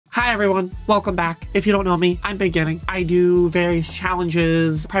Hi everyone, welcome back. If you don't know me, I'm Baeginning. I do various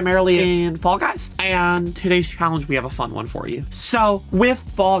challenges, primarily in Fall Guys. And today's challenge, we have a fun one for you. So with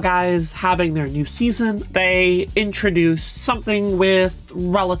Fall Guys having their new season, they introduced something with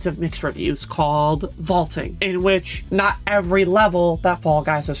relative mixed reviews called vaulting, in which not every level that Fall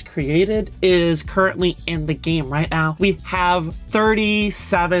Guys has created is currently in the game right now. We have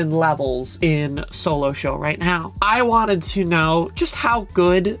 37 levels in Solo Show right now. I wanted to know just how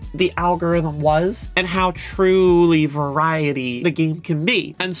good the algorithm was and how truly variety the game can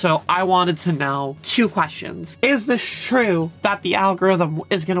be. And so I wanted to know two questions. Is this true that the algorithm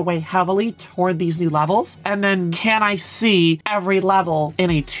is going to weigh heavily toward these new levels? And then can I see every level in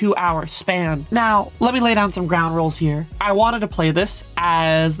a 2-hour span? Now, let me lay down some ground rules here. I wanted to play this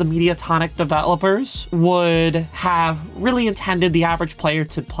as the Mediatonic developers would have really intended the average player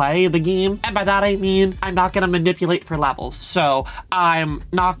to play the game. And by that I mean, I'm not going to manipulate for levels. So I'm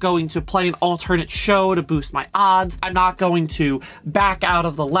not going to play an alternate show to boost my odds. I'm not going to back out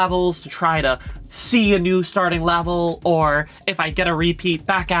of the levels to try to see a new starting level, or if I get a repeat,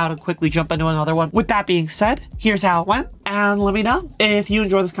 back out and quickly jump into another one. With that being said, here's how it went, and let me know if you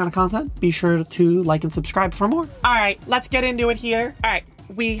enjoy this kind of content. Be sure to like and subscribe for more. All right, let's get into it here. All right.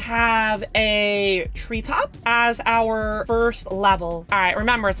 We have a treetop as our first level. All right,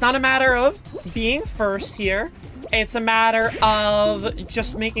 remember, it's not a matter of being first here. It's a matter of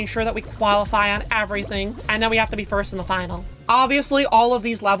just making sure that we qualify on everything, and then we have to be first in the final. Obviously, all of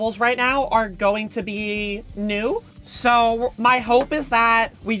these levels right now are going to be new. So my hope is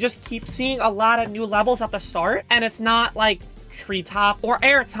that we just keep seeing a lot of new levels at the start, and it's not like treetop or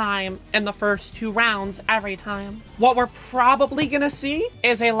airtime in the first 2 rounds every time. What we're probably gonna see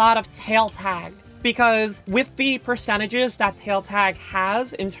is a lot of tail tag, because with the percentages that tail tag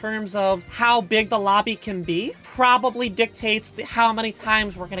has in terms of how big the lobby can be, probably dictates how many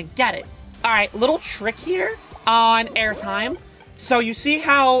times we're gonna get it. All right, little trick here on airtime. So you see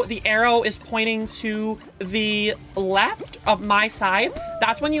how the arrow is pointing to the left of my side?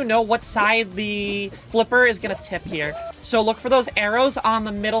 That's when you know what side the flipper is gonna tip here. So look for those arrows on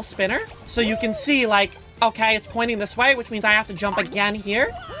the middle spinner. So you can see, like, okay, it's pointing this way, which means I have to jump again here.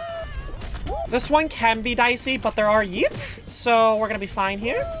 This one can be dicey, but there are yeets, so we're gonna be fine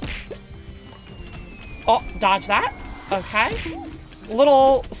here. Oh, dodge that. Okay. A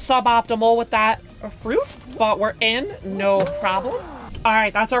little suboptimal with that fruit, but we're in, no problem. All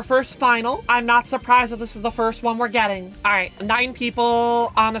right, that's our first final. I'm not surprised that this is the first one we're getting. All right, 9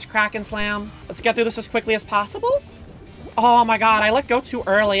 people on this Kraken Slam. Let's get through this as quickly as possible. Oh my god, I let go too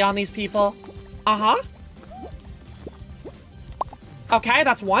early on these people. Uh-huh. Okay,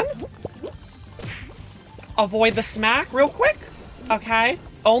 that's 1. Avoid the smack real quick. Okay,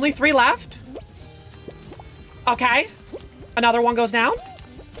 only 3 left. Okay, another one goes down.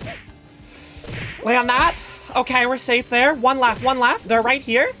 Lay on that. Okay, we're safe there. 1 left, 1 left. They're right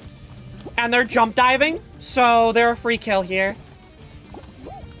here. And they're jump diving, so they're a free kill here.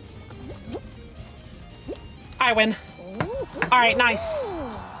 I win. All right, nice.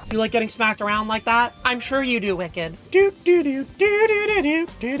 You like getting smacked around like that? I'm sure you do, Wicked.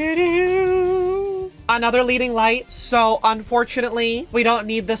 Another leading light, so unfortunately, we don't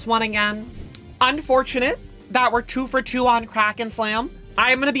need this one again. Unfortunate that we're 2 for 2 on Kraken Slam.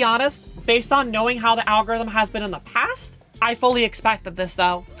 I'm gonna be honest, based on knowing how the algorithm has been in the past, I fully expected this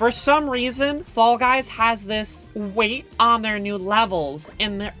though. For some reason, Fall Guys has this weight on their new levels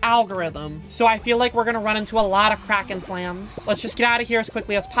in their algorithm. So I feel like we're gonna run into a lot of Kraken Slams. Let's just get out of here as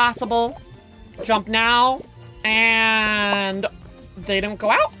quickly as possible. Jump now. And they didn't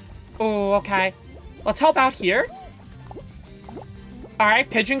go out. Oh, okay. Let's help out here. All right,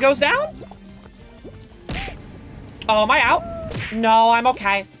 Pigeon goes down. Oh, am I out? No, I'm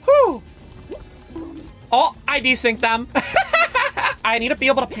okay. Whew. Oh, I desynced them. I need to be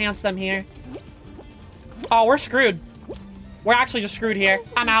able to pants them here. Oh, we're screwed. We're actually just screwed here.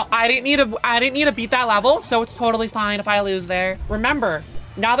 I'm out. I didn't need to beat that level, so it's totally fine if I lose there. Remember,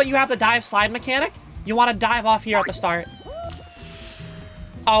 now that you have the dive slide mechanic, you want to dive off here at the start.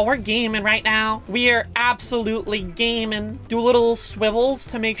 Oh, we're gaming right now. We are absolutely gaming. Do little swivels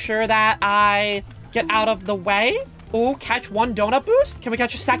to make sure that I get out of the way. Ooh, catch 1 donut boost. Can we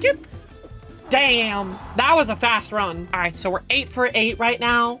catch a second? Damn, that was a fast run. All right, so we're 8 for 8 right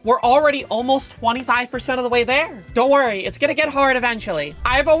now. We're already almost 25% of the way there. Don't worry, it's gonna get hard eventually.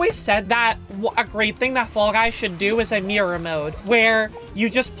 I've always said that a great thing that Fall Guys should do is a mirror mode, where you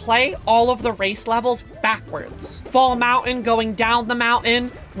just play all of the race levels backwards. Fall Mountain going down the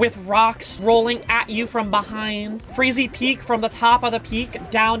mountain with rocks rolling at you from behind. Freezy Peak from the top of the peak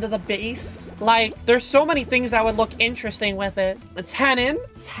down to the base. Like, there's so many things that would look interesting with it. 10 in.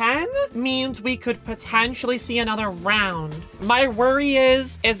 10 means we could potentially see another round. My worry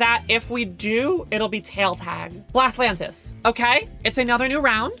is that if we do, it'll be tail tag. Blastlantis. Okay, it's another new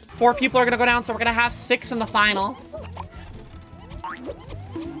round. 4 people are gonna go down, so we're gonna have 6 in the final.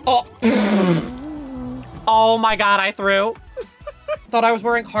 Oh. Oh my god, I threw. Thought I was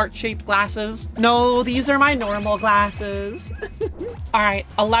wearing heart-shaped glasses. No, these are my normal glasses. All right,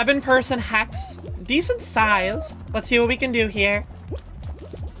 11-person hex. Decent size. Let's see what we can do here.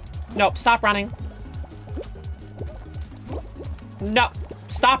 Nope, stop running. No,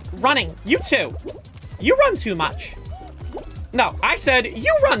 stop running. You two. You run too much. No, I said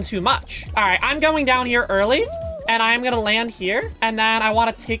you run too much. All right, I'm going down here early. And I'm gonna land here, and then I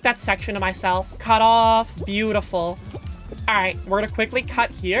want to take that section to myself. Cut off. Beautiful. All right, we're gonna quickly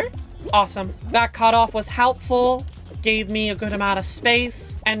cut here. Awesome. That cutoff was helpful. Gave me a good amount of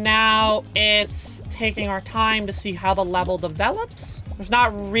space. And now it's taking our time to see how the level develops. There's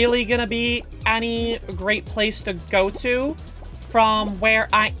not really gonna be any great place to go to from where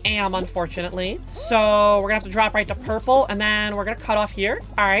I am, unfortunately. So we're gonna have to drop right to purple, and then we're gonna cut off here.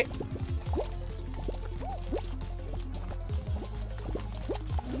 All right.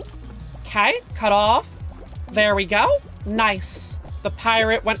 Okay, cut off. There we go. Nice. The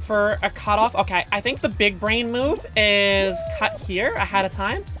pirate went for a cutoff. Okay, I think the big brain move is cut here ahead of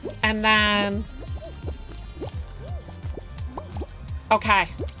time. And then... Okay.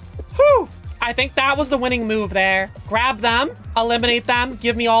 Whew! I think that was the winning move there. Grab them, eliminate them,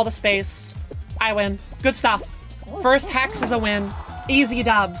 give me all the space. I win. Good stuff. First hex is a win. Easy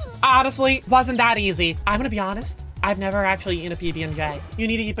dubs. Honestly, wasn't that easy. I'm gonna be honest. I've never actually eaten a PB&J. You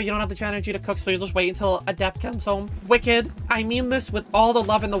need to eat, but you don't have the energy to cook, so you'll just wait until Adept comes home. Wicked. I mean this with all the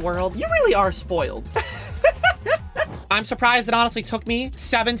love in the world. You really are spoiled. I'm surprised it honestly took me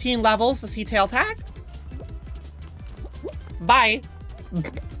 17 levels to see tail tag. Bye.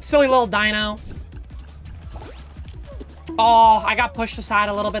 Silly little dino. Oh, I got pushed aside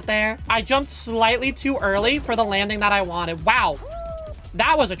a little bit there. I jumped slightly too early for the landing that I wanted. Wow.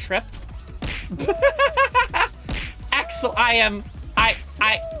 That was a trip. Excellent.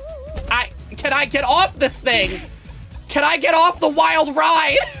 Can I get off this thing? Can I get off the wild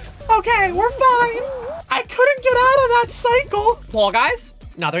ride? Okay, we're fine. I couldn't get out of that cycle. Well, guys,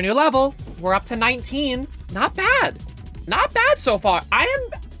 another new level. We're up to 19. Not bad. Not bad so far. I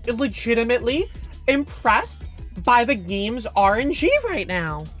am legitimately impressed by the game's RNG right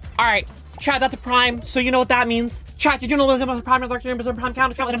now. All right, chat, that's a prime, so you know what that means. Chat, did you know there's a prime, dark prime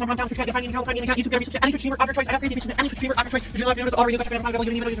count, chat, prime count, chat, defining account, finding account, YouTube, every any streamer, of your choice, I have crazy, any streamer, of your choice, you know if you know already, like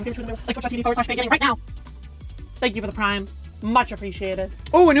Baeginning right now. Thank you for the prime. Much appreciated.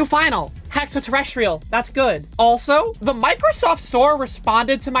 Oh, a new final. Hexaterrestrial. That's good. Also, the Microsoft Store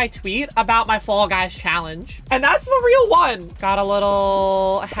responded to my tweet about my Fall Guys challenge. And that's the real one. Got a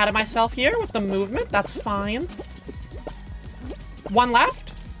little ahead of myself here with the movement. That's fine. One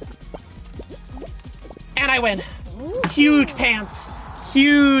left. And I win. Huge pants.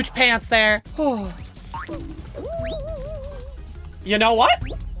 Huge pants there. You know what?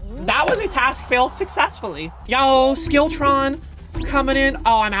 That was a task failed successfully. Yo, Skilltron coming in.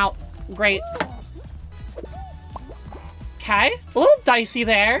 Oh, I'm out. Great. Okay, a little dicey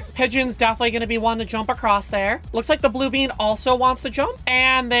there. Pigeon's definitely going to be one to jump across there. Looks like the blue bean also wants to jump,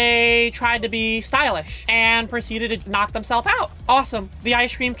 and they tried to be stylish and proceeded to knock themselves out. Awesome. The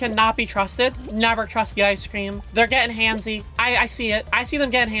ice cream cannot be trusted. Never trust the ice cream. They're getting handsy. I see it. I see them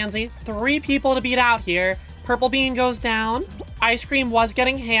getting handsy. 3 people to beat out here. Purple bean goes down. Ice cream was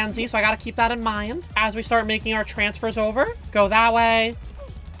getting handsy, so I gotta keep that in mind as we start making our transfers over. Go that way.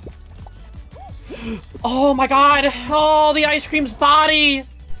 Oh my god. Oh, the ice cream's body.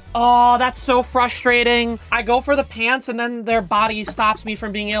 Oh, that's so frustrating. I go for the pants and then their body stops me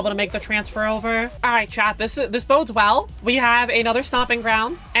from being able to make the transfer over. All right, chat, this bodes well. We have another stomping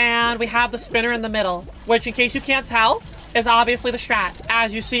ground and we have the spinner in the middle, which in case you can't tell, is obviously the strat.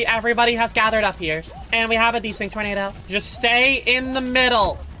 As you see, everybody has gathered up here. And we have a desync tornado. Just stay in the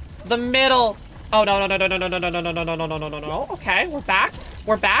middle. The middle. Oh, no, no, no, no, no, no, no, no, no, no, no, no, no, no, no, no. Okay, we're back.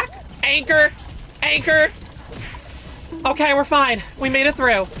 We're back. Anchor. Anchor. Okay, we're fine. We made it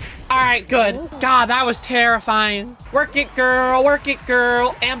through. All right, good. God, that was terrifying. Work it, girl. Work it,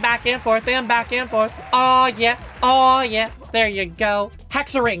 girl. And back and forth. And back and forth. Oh, yeah. Oh, yeah. There you go.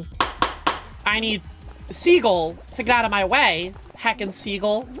 Hexaring. I need Seagull to get out of my way. heckin'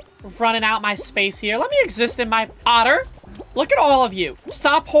 seagull running out my space here. Let me exist in my otter. Look at all of you.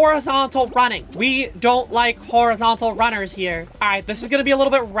 Stop horizontal running. We don't like horizontal runners here. All right, this is gonna be a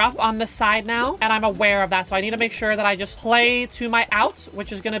little bit rough on this side now, and I'm aware of that, so I need to make sure that I just play to my outs,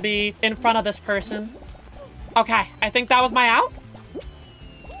 which is gonna be in front of this person. Okay, I think that was my out.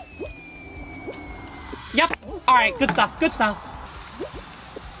 Yep. All right, good stuff, good stuff.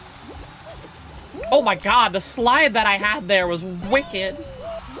 Oh my god, the slide that I had there was wicked.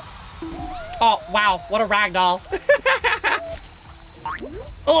 Oh, wow, what a ragdoll.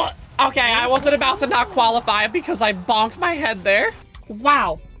 Ugh. Okay, I wasn't about to not qualify because I bonked my head there.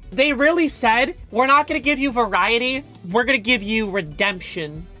 Wow, they really said, we're not gonna give you variety, we're gonna give you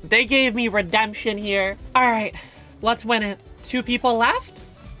redemption. They gave me redemption here. All right, let's win it. 2 people left,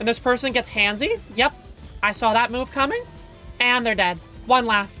 and this person gets handsy. Yep, I saw that move coming, and they're dead. 1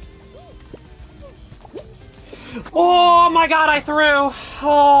 left. Oh my god, I threw.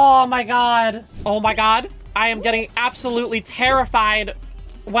 Oh my god. Oh my god. I am getting absolutely terrified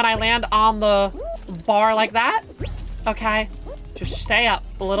when I land on the bar like that. Okay. Just stay up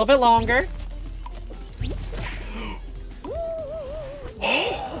a little bit longer.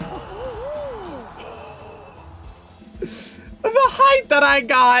 The height that I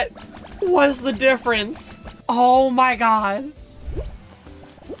got was the difference. Oh my god.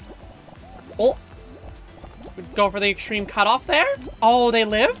 Oh. Go for the extreme cutoff there. Oh, they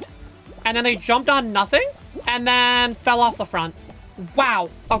lived. And then they jumped on nothing. And then fell off the front. Wow.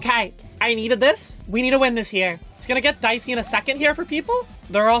 Okay. I needed this. We need to win this here. It's gonna get dicey in a second here for people.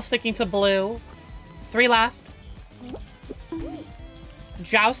 They're all sticking to blue. 3 left.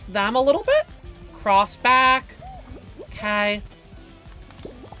 Joust them a little bit. Cross back. Okay.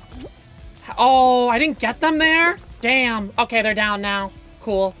 Oh, I didn't get them there? Damn. Okay, they're down now.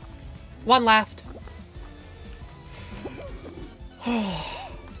 Cool. 1 left.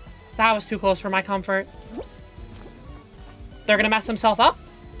 That was too close for my comfort. They're gonna mess themselves up.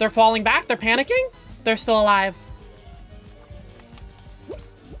 They're falling back. They're panicking. They're still alive.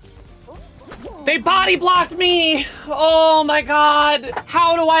 They body blocked me. Oh my god.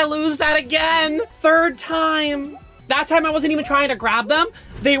 How do I lose that again? 3rd time. That time I wasn't even trying to grab them.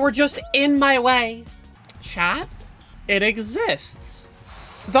 They were just in my way. Chat, it exists.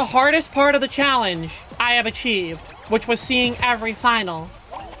 The hardest part of the challenge I have achieved, which was seeing every final.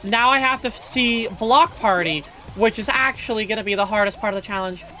 Now I have to see Block Party, which is actually going to be the hardest part of the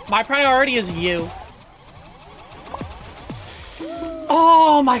challenge. My priority is you.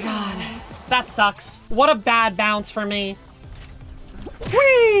 Oh my god. That sucks. What a bad bounce for me.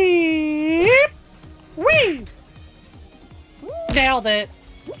 Whee! Whee! Nailed it.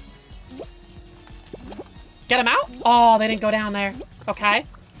 Get him out? Oh, they didn't go down there. Okay.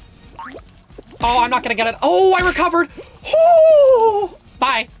 Oh, I'm not gonna get it. Oh, I recovered. Oh,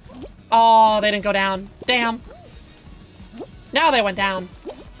 bye. Oh, they didn't go down. Damn. Now they went down.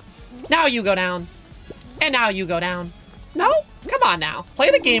 Now you go down. And now you go down. No? Come on now.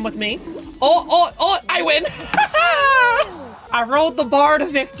 Play the game with me. Oh, I win. I rode the bar to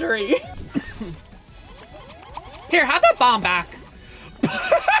victory. Here, have that bomb back.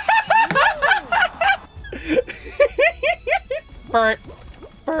 Bert.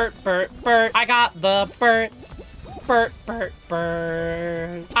 Bert, Bert, Bert. I got the Bert. Bert, Bert,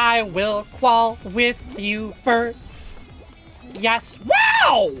 Bert. I will qual with you, Bert. Yes.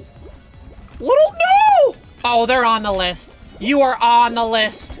 Wow! Little no! Oh, they're on the list. You are on the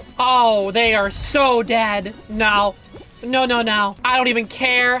list. Oh, they are so dead. No. No, no, no. I don't even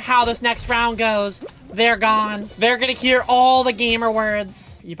care how this next round goes. They're gone. They're gonna hear all the gamer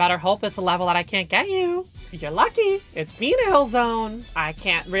words. You better hope it's a level that I can't get you. You're lucky. It's Bean Hill Zone. I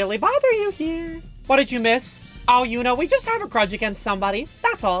can't really bother you here. What did you miss? Oh, you know, we just have a grudge against somebody.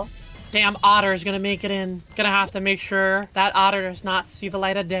 That's all. Damn, Otter's gonna make it in. Gonna have to make sure that Otter does not see the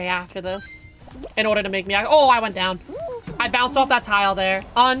light of day after this. In order to make me... Oh, I went down. I bounced off that tile there.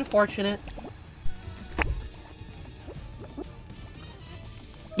 Unfortunate.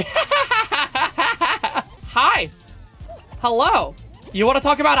 Hi. Hello. You want to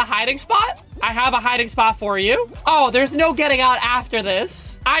talk about a hiding spot? I have a hiding spot for you. Oh, there's no getting out after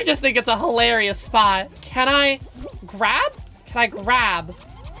this. I just think it's a hilarious spot. Can I grab? Can I grab?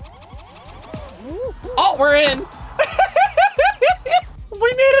 Oh, we're in.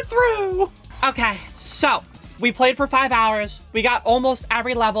 We made it through. Okay, so we played for 5 hours. We got almost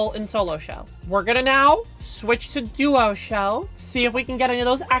every level in solo show. We're gonna now switch to duo show, see if we can get any of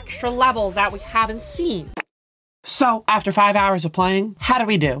those extra levels that we haven't seen. So, after 5 hours of playing, how did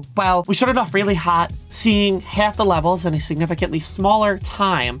we do? Well, we started off really hot. seeing half the levels in a significantly smaller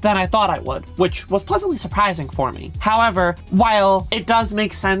time than I thought I would, which was pleasantly surprising for me. However, while it does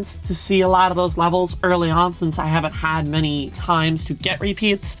make sense to see a lot of those levels early on since I haven't had many times to get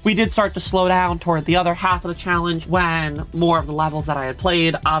repeats, we did start to slow down toward the other half of the challenge when more of the levels that I had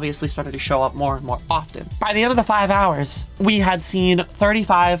played obviously started to show up more and more often. By the end of the 5 hours, we had seen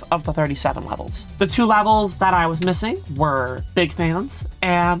 35 of the 37 levels. The 2 levels that I was missing were Big Fans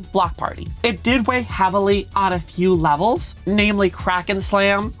and Block Party. It did weigh heavily on a few levels, namely Kraken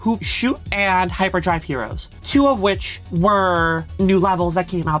Slam, Hoop Shoot, and Hyperdrive Heroes, 2 of which were new levels that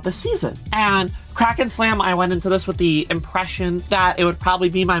came out this season. And Kraken Slam, I went into this with the impression that it would probably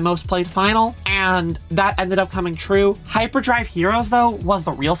be my most played final, and that ended up coming true. Hyperdrive Heroes, though, was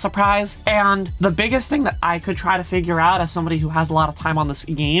the real surprise, and the biggest thing that I could try to figure out as somebody who has a lot of time on this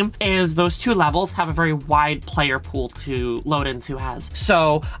game is those 2 levels have a very wide player pool to load into as.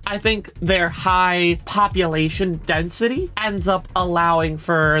 So I think their high population density ends up allowing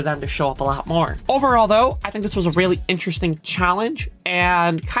for them to show up a lot more. Overall, though, I think this was a really interesting challenge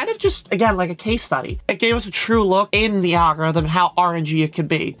and kind of just, again, like a case study. It gave us a true look in the algorithm and how RNG it could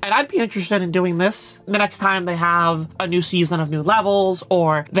be. And I'd be interested in doing this the next time they have a new season of new levels,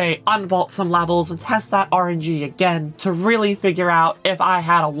 or they unvault some levels and test that RNG again to really figure out if I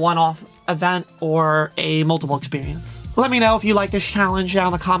had a one-off event or a multiple experience. Let me know if you like this challenge down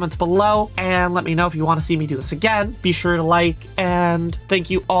in the comments below, and let me know if you want to see me do this again. Be sure to like, and thank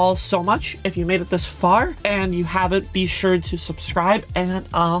you all so much if you made it this far, and you haven't, be sure to subscribe, and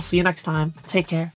I'll see you next time. Take care.